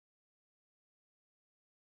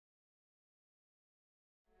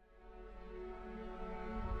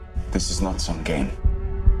This is not some game.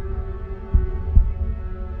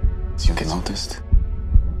 You get noticed,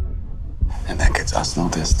 and that gets us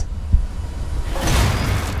noticed.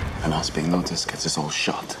 And us being noticed gets us all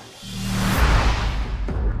shot.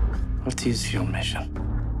 What is your mission?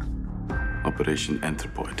 Operation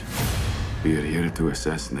Anthropoid. We are here to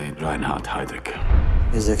assassinate Reinhard Heydrich.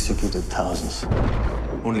 He's executed thousands.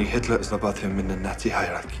 Only Hitler is above him in the Nazi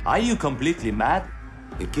hierarchy. Are you completely mad?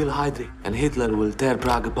 You kill Heydrich, and Hitler will tear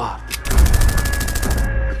Prague apart.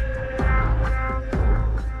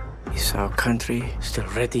 Is our country still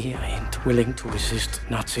ready and willing to resist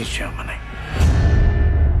Nazi Germany?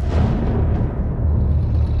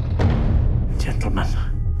 Gentlemen,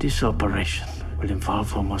 this operation will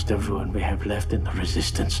involve almost everyone we have left in the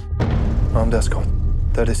resistance. Armed escort.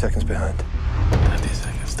 30 seconds behind. 30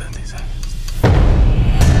 seconds, 30 seconds.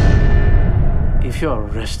 If you're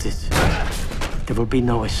arrested, there will be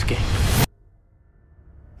no escape.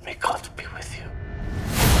 May God be with you.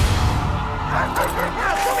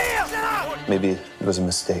 Maybe it was a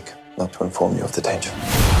mistake not to inform you of the danger.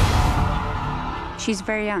 She's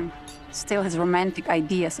very young. Still has romantic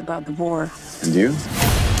ideas about the war. And you?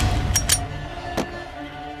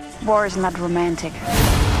 War is not romantic.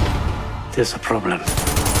 There's a problem.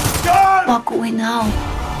 Walk away now.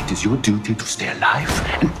 It is your duty to stay alive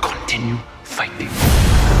and continue fighting.